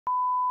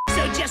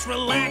Just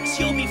relax,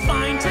 you'll be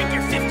fine. Drink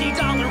your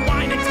 $50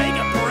 wine and take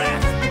a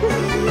breath.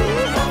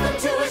 Welcome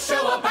to a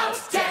show about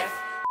death.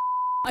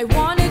 I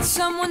wanted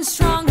someone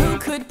strong who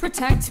could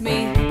protect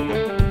me.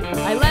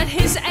 I let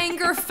his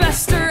anger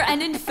fester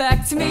and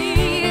infect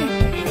me.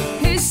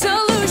 His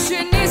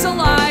solution is a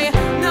lie.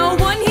 No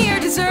one here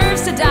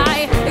deserves to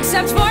die,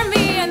 except for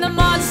me and the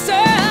monster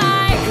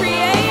I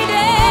created.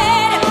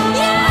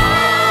 Yeah!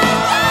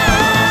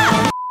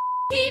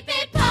 Keep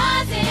it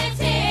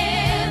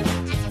positive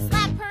as you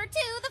slap her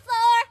to the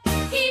floor.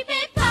 Keep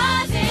it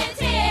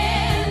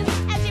positive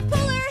as you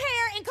pull her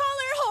hair and call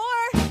her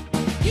whore.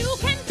 You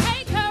can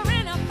take her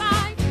in a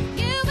fight.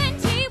 You and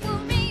she will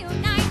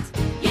reunite.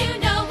 You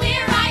know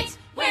we're right.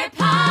 We're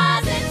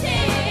positive.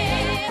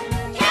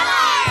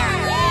 Killer!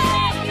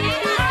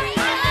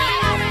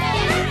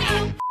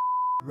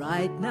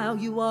 Right now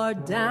you are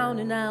down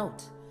and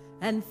out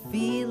and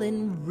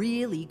feeling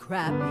really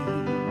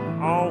crappy.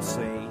 I'll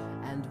see.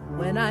 And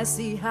when I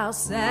see how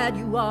sad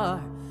you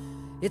are,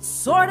 it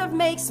sort of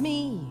makes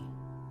me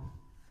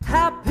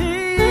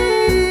happy.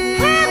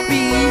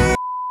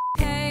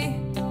 Hey,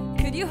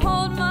 could you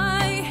hold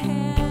my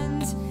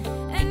hand?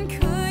 And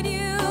could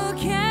you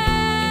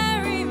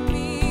carry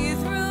me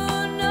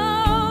through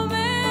no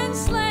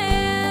man's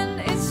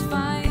land? It's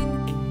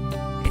fine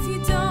if you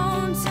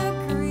don't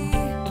agree,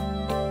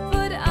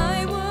 but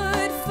I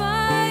would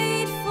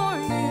fight for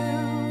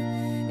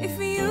you if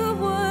you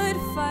would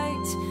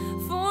fight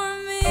for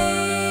me.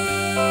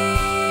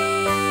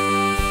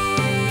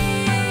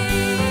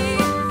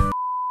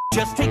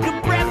 Just take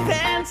a breath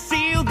and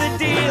seal the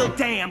deal.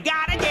 Damn,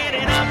 gotta get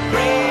an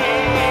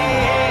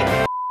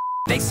upgrade.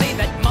 They say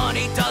that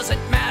money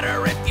doesn't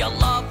matter if you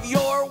love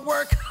your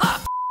work.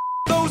 Ha!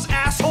 Those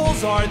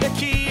assholes are the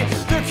key.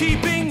 They're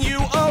keeping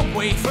you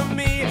away from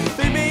me.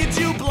 They made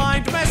you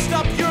blind, messed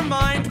up your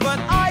mind, but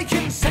I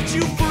can set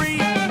you free.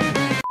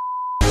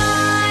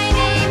 My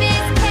name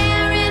is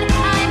Karen.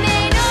 I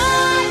may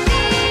not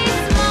be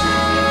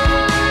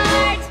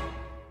smart.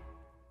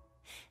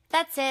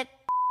 That's it.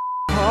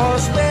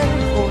 Cause when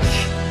push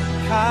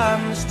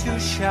comes to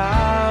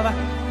shove,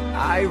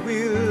 I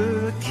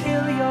will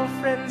kill your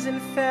friends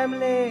and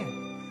family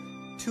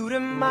to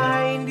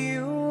remind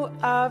you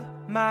of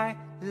my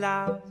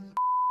love.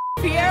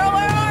 Pierre,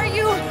 where are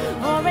you?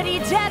 Already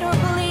dead or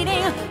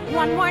bleeding?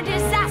 One more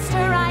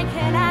disaster I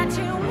can add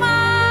to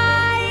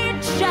my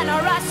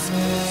generous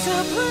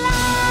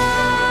supply.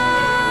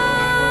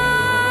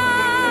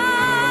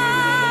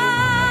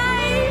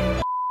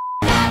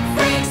 That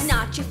freak's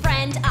not your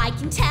friend, I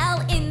can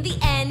tell in the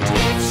end.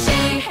 If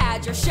she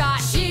had your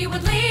shot, she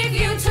would leave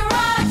you to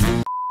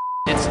rot.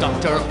 It's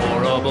Dr.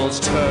 Horrible's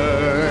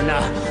turn.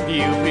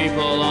 You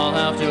people all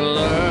have to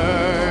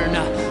learn.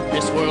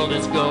 This world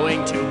is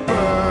going to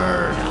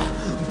burn.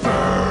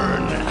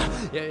 Burn.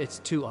 Yeah, it's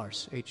 2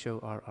 R's.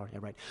 H-O-R-R. Yeah,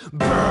 right.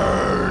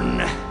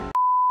 Burn.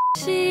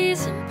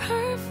 She's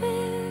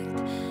imperfect,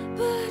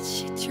 but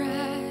she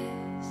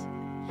tries.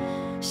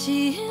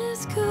 She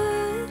is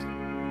good,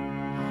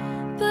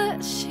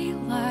 but she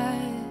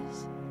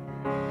lies.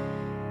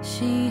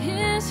 She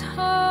is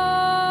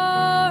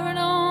hard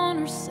on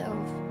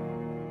herself.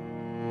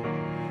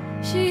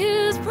 She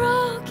is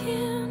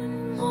broken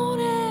and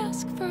won't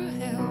ask for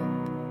help.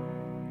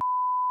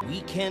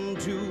 We can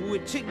do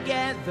it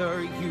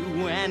together,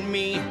 you and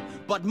me,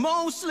 but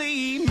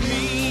mostly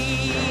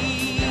me.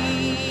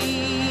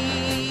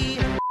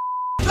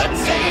 Let's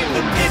save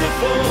the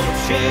pitiful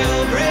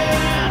children.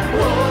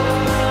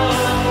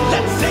 Whoa.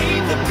 Let's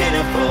save the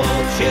pitiful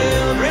children.